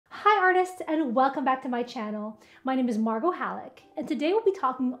artists, and welcome back to my channel. My name is Margot and today we'll be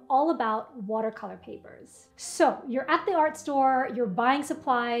talking all about watercolor papers. So you're at the art store, you're buying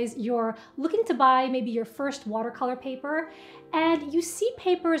supplies, you're looking to buy maybe your first watercolor paper, and you see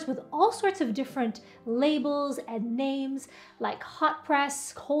papers with all sorts of different labels and names like hot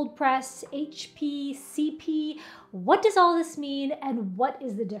press, cold press, HP, CP. What does all this mean and what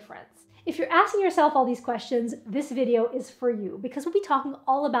is the difference? If you're asking yourself all these questions, this video is for you because we'll be talking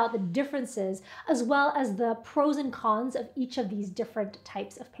all about the differences as well as the pros and cons of each of these different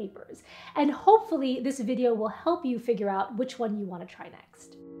types of papers. And hopefully this video will help you figure out which one you want to try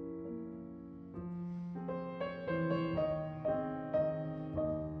next.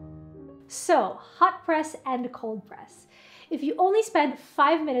 So, hot press and cold press. If you only spend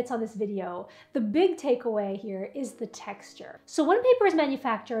 5 minutes on this video, the big takeaway here is the texture. So when paper is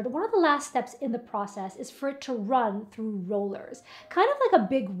manufactured, one of the last steps in the process is for it to run through rollers, kind of like a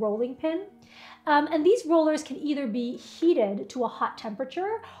big rolling pin. And these rollers can either be heated to a hot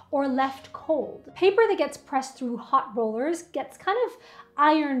temperature or left cold. Paper that gets pressed through hot rollers gets kind of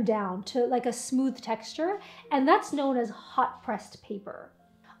ironed down to like a smooth texture, and that's known as hot pressed paper.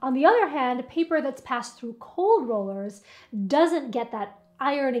 On the other hand, paper that's passed through cold rollers doesn't get that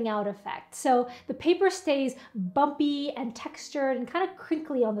ironing out effect. So the paper stays bumpy and textured and kind of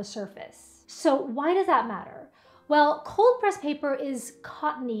crinkly on the surface. So why does that matter? Well, cold press paper is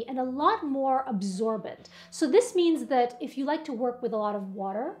cottony and a lot more absorbent. So this means that if you like to work with a lot of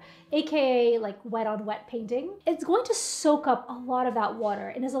water, aka like wet on wet painting, it's going to soak up a lot of that water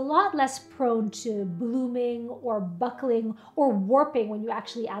and is a lot less prone to blooming or buckling or warping when you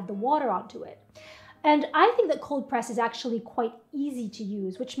actually add the water onto it. And I think that cold press is actually quite easy to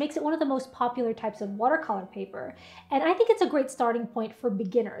use, which makes it one of the most popular types of watercolor paper. And I think it's a great starting point for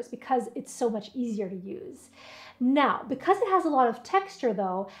beginners because it's so much easier to use. Now, because it has a lot of texture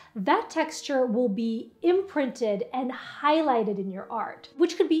though, that texture will be imprinted and highlighted in your art,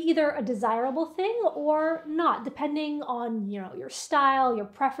 which could be either a desirable thing or not, depending on, your style, your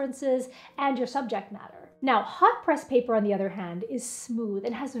preferences, and your subject matter. Now, hot press paper, on the other hand, is smooth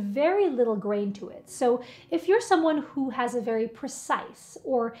and has very little grain to it. So if you're someone who has a very precise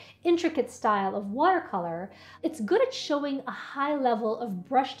or intricate style of watercolor, it's good at showing a high level of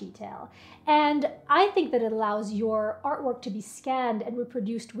brush detail. And I think that it allows your artwork to be scanned and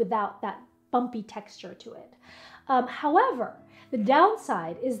reproduced without that bumpy texture to it. However, the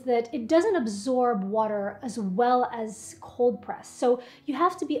downside is that it doesn't absorb water as well as cold press. So you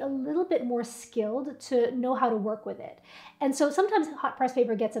have to be a little bit more skilled to know how to work with it. And so sometimes hot press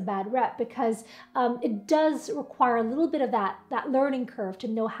paper gets a bad rep because it does require a little bit of that learning curve to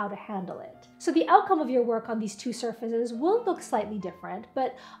know how to handle it. So the outcome of your work on these two surfaces will look slightly different,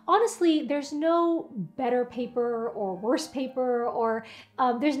 but honestly, there's no better paper or worse paper, or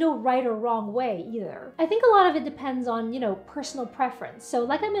there's no right or wrong way either. I think a lot of it depends on, personal preference. So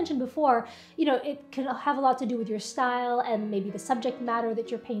like I mentioned before, it can have a lot to do with your style and maybe the subject matter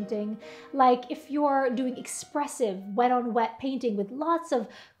that you're painting. Like if you're doing expressive wet on wet painting with lots of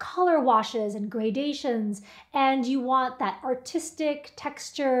color washes and gradations, and you want that artistic,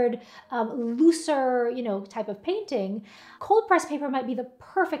 textured, looser, type of painting, cold press paper might be the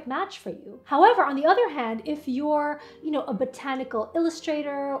perfect match for you. However, on the other hand, if you're, a botanical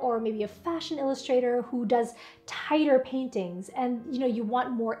illustrator or maybe a fashion illustrator who does tighter paintings and, you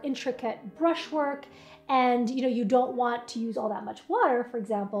want more intricate brushwork and, you don't want to use all that much water, for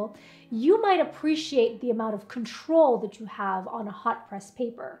example, you might appreciate the amount of control that you have on a hot press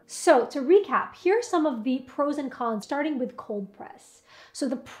paper. So to recap, here are some of the pros and cons, starting with cold press. So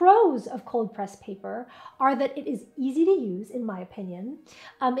the pros of cold press paper are that it is easy to use, in my opinion.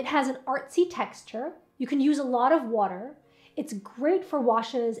 It has an artsy texture. You can use a lot of water. It's great for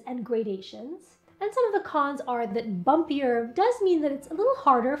washes and gradations. And some of the cons are that bumpier does mean that it's a little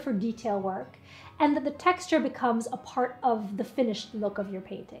harder for detail work and that the texture becomes a part of the finished look of your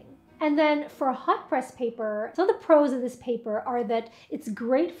painting. And then for hot press paper, some of the pros of this paper are that it's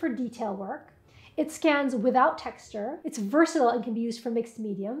great for detail work. It scans without texture, it's versatile and can be used for mixed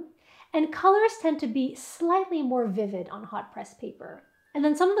medium, and colors tend to be slightly more vivid on hot press paper. And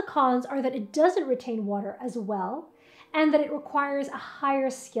then some of the cons are that it doesn't retain water as well, and that it requires a higher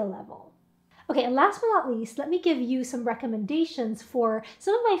skill level. Okay, and last but not least, let me give you some recommendations for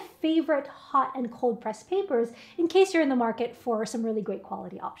some of my favorite hot and cold press papers in case you're in the market for some really great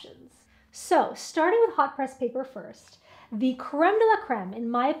quality options. So, starting with hot press paper first, the creme de la creme, in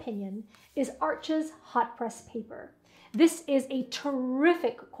my opinion, is Arches hot press paper. This is a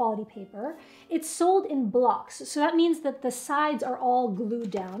terrific quality paper. It's sold in blocks, so that means that the sides are all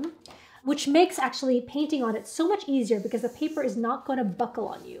glued down. which makes actually painting on it so much easier because the paper is not going to buckle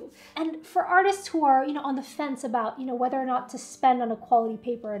on you. And for artists who are, on the fence about, whether or not to spend on a quality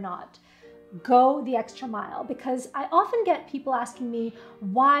paper or not, go the extra mile, because I often get people asking me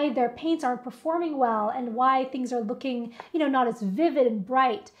why their paints aren't performing well and why things are looking, not as vivid and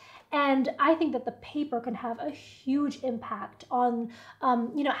bright. And I think that the paper can have a huge impact on,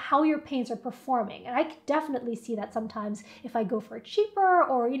 how your paints are performing. And I can definitely see that sometimes if I go for a cheaper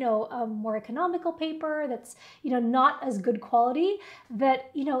or, a more economical paper that's, not as good quality,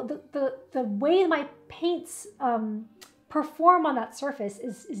 that, the way my paints perform on that surface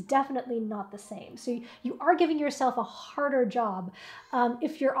is definitely not the same. So you are giving yourself a harder job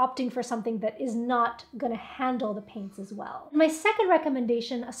if you're opting for something that is not going to handle the paints as well. My second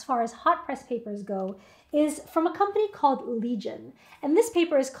recommendation as far as hot press papers go is from a company called Legion. And this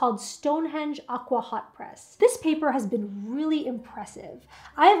paper is called Stonehenge Aqua Hot Press. This paper has been really impressive.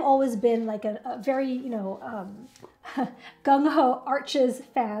 I've always been like a very, gung-ho Arches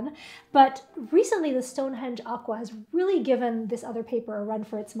fan, but recently the Stonehenge Aqua has really given this other paper a run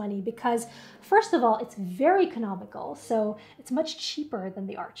for its money because, first of all, it's very economical, so it's much cheaper than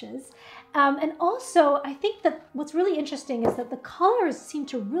the Arches. And also, I think that what's really interesting is that the colors seem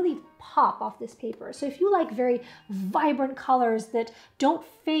to really pop off this paper. So if you like very vibrant colors that don't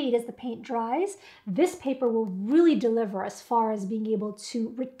fade as the paint dries, this paper will really deliver as far as being able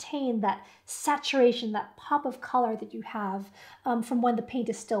to retain that saturation, that pop of color that you have from when the paint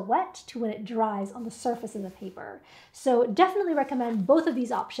is still wet to when it dries on the surface of the paper. So definitely recommend both of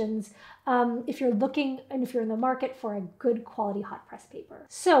these options if you're looking and if you're in the market for a good quality hot press paper.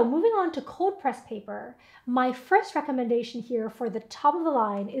 So moving on to cold press paper, my first recommendation here for the top of the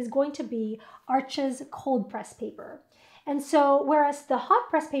line is going to be Arches cold press paper. And so whereas the hot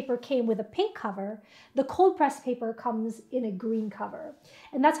press paper came with a pink cover, the cold press paper comes in a green cover.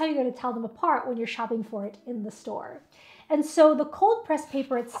 And that's how you're going to tell them apart when you're shopping for it in the store. And so the cold press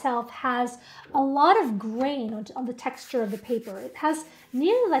paper itself has a lot of grain on the texture of the paper. It has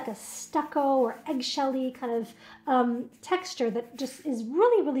nearly like a stucco or eggshelly kind of texture that just is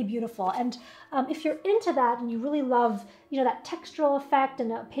really, really beautiful. And if you're into that and you really love, that textural effect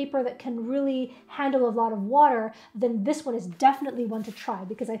and a paper that can really handle a lot of water, then this one is definitely one to try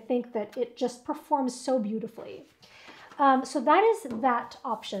because I think that it just performs so beautifully. So that is that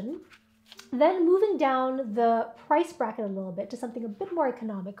option. Then moving down the price bracket a little bit to something a bit more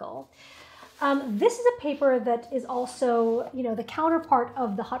economical. This is a paper that is also, the counterpart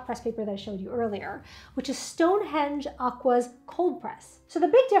of the hot press paper that I showed you earlier, which is Stonehenge Aqua's cold press. So the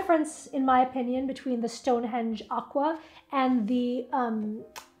big difference, in my opinion, between the Stonehenge Aqua and the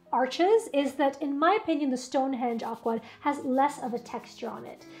Arches is that, in my opinion, the Stonehenge Aqua has less of a texture on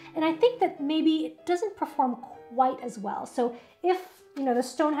it. And I think that maybe it doesn't perform quite as well. So if the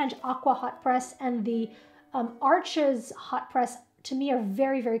Stonehenge Aqua hot press and the Arches hot press to me are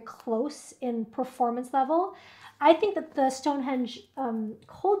very, very close in performance level, I think that the Stonehenge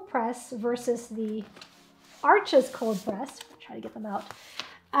cold press versus the Arches cold press, try to get them out,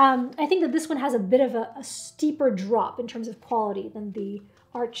 I think that this one has a bit of a steeper drop in terms of quality than the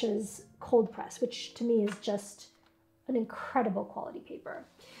Arches cold press, which to me is just an incredible quality paper.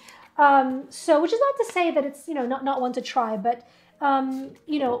 So, which is not to say that it's, not one to try, but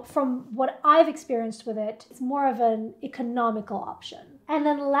from what I've experienced with it, it's more of an economical option. And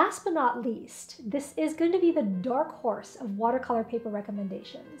then last but not least, this is going to be the dark horse of watercolor paper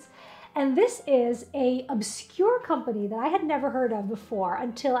recommendations. And this is an obscure company that I had never heard of before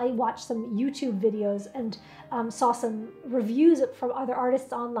until I watched some YouTube videos and saw some reviews from other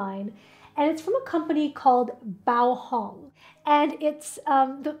artists online. And it's from a company called Bao Hong. And it's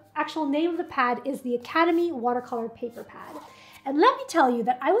the actual name of the pad is the Academy Watercolor Paper Pad. And let me tell you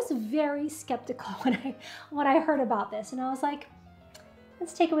that I was very skeptical when I heard about this. And I was like,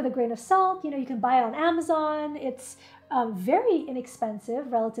 let's take it with a grain of salt. You can buy it on Amazon. It's very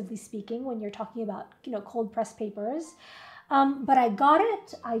inexpensive, relatively speaking, when you're talking about, cold press papers. But I got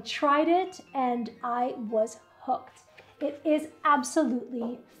it, I tried it, and I was hooked. It is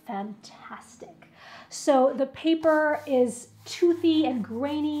absolutely fantastic. So the paper is toothy and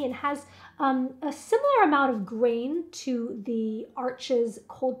grainy and has a similar amount of grain to the Arches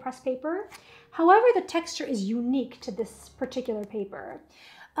cold press paper. However, the texture is unique to this particular paper.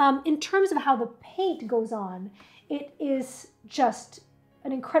 In terms of how the paint goes on, it is just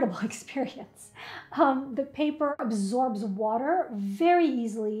an incredible experience. The paper absorbs water very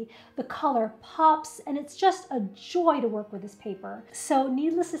easily, the color pops, and it's just a joy to work with this paper. So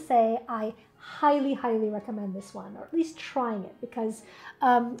needless to say, I highly, highly recommend this one, or at least trying it, because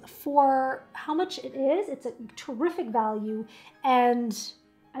for how much it is, it's a terrific value, and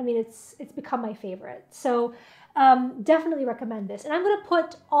I mean, it's become my favorite. So definitely recommend this. And I'm going to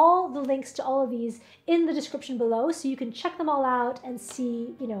put all the links to all of these in the description below so you can check them all out and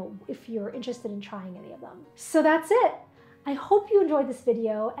see, you know, if you're interested in trying any of them. So that's it. I hope you enjoyed this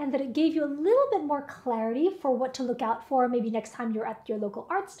video and that it gave you a little bit more clarity for what to look out for maybe next time you're at your local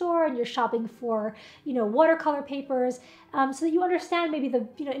art store and you're shopping for, you know, watercolor papers, so that you understand maybe the,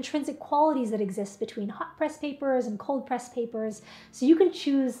 you know, intrinsic qualities that exist between hot press papers and cold press papers, so you can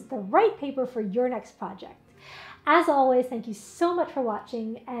choose the right paper for your next project. As always, thank you so much for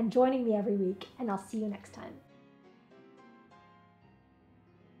watching and joining me every week, and I'll see you next time.